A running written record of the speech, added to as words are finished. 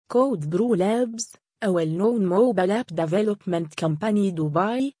Code Brew Labs, a well-known mobile app development company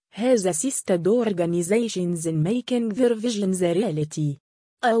Dubai, has assisted organizations in making their visions a reality.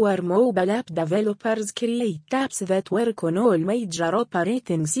 Our mobile app developers create apps that work on all major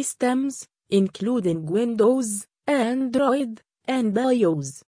operating systems, including Windows, Android, and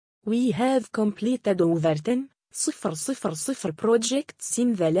iOS. We have completed over 10,000 projects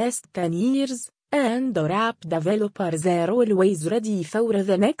in the last 10 years, and our app developers are always ready for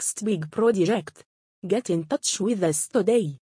the next big project. Get in touch with us today.